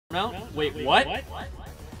Mount? Wait, what?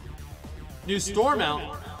 New store mount?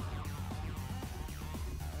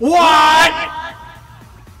 What?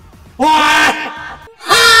 What?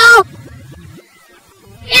 Help!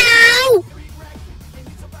 No!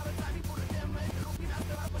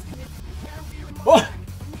 What?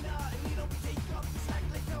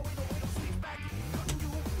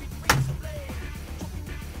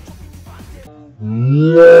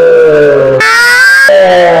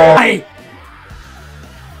 Hey!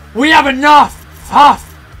 We have enough! Huff!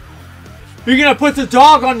 You're gonna put the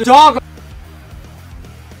dog on the dog!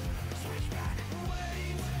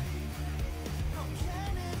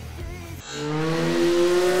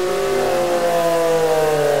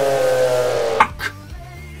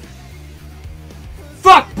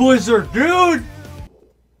 Fuck Blizzard, dude!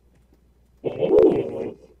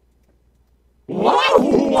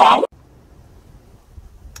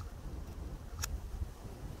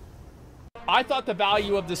 I thought the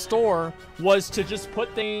value of the store was to just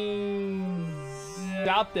put things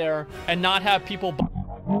out there and not have people buy.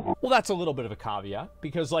 Well, that's a little bit of a caveat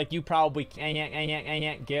because, like, you probably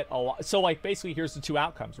can't get a lot. So, like, basically, here's the two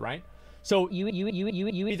outcomes, right? So you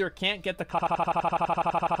either can't get the.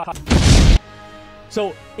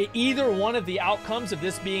 So either one of the outcomes of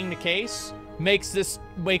this being the case makes this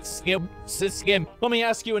game. Let me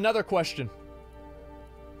ask you another question.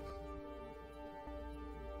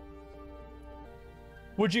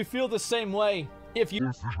 Would you feel the same way if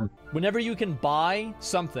you, whenever you can buy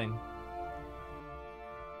something?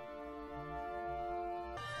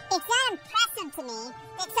 It's not impressive to me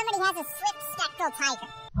that somebody has a swift spectral tiger.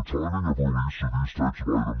 The timing of release of these types of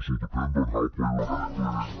items will depend on how players react.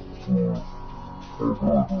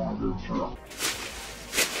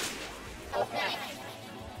 Okay,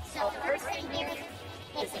 so first thing here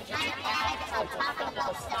is a giant bag of Taco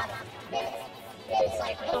Bell stuff that's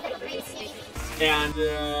like a little bit greasy. And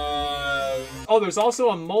oh, there's also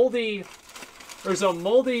a moldy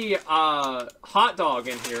hot dog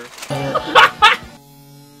in here.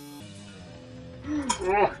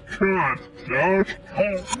 Oh God, Josh!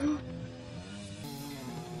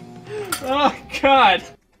 Oh God!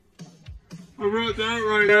 I wrote that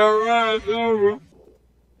right now, right?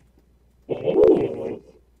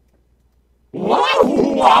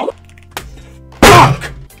 Fuck!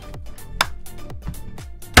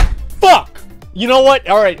 Fuck! You know what?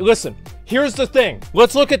 All right, listen. Here's the thing.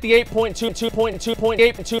 Let's look at the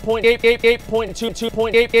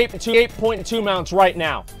 8.2 mounts right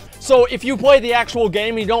now. So if you play the actual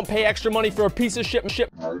game and you don't pay extra money for a piece of shit.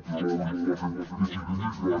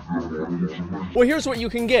 Well, here's what you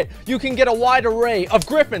can get. You can get a wide array of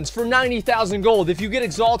griffins for 90,000 gold if you get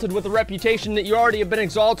exalted with a reputation that you already have been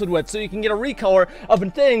exalted with. So you can get a recolor of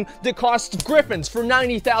a thing that costs griffins for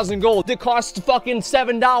 90,000 gold. That costs fucking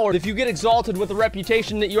 $7 if you get exalted with a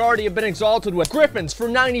reputation that you already have been exalted with. Griffins for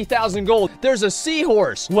 90,000 gold. There's a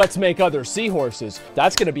seahorse. Let's make other seahorses.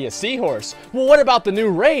 That's gonna be a seahorse. Well, what about the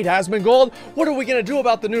new raid, Asmongold? What are we gonna do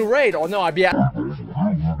about the new raid? Oh no, I'd be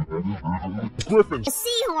Griffins. A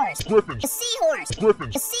seahorse. Griffins. A seahorse.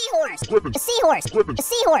 Griffins. A seahorse. Griffins. A seahorse. Griffins. A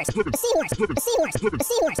seahorse. A seahorse. A seahorse. A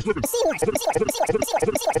seahorse. A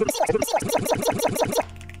seahorse.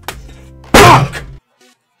 Fuck!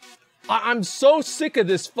 I'm so sick of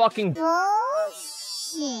this fucking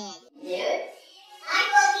Bullshit. Dude, I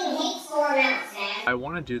fucking hate store mounts, man. I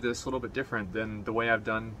want to do this a little bit different than the way I've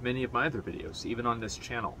done many of my other videos, even on this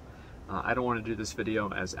channel. I don't want to do this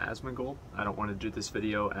video as Asmongold. I don't want to do this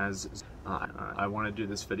video as I want to do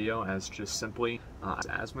this video as just simply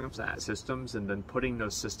Asmongold systems, and then putting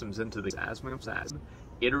those systems into the Asmongold,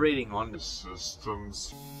 iterating on the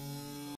systems.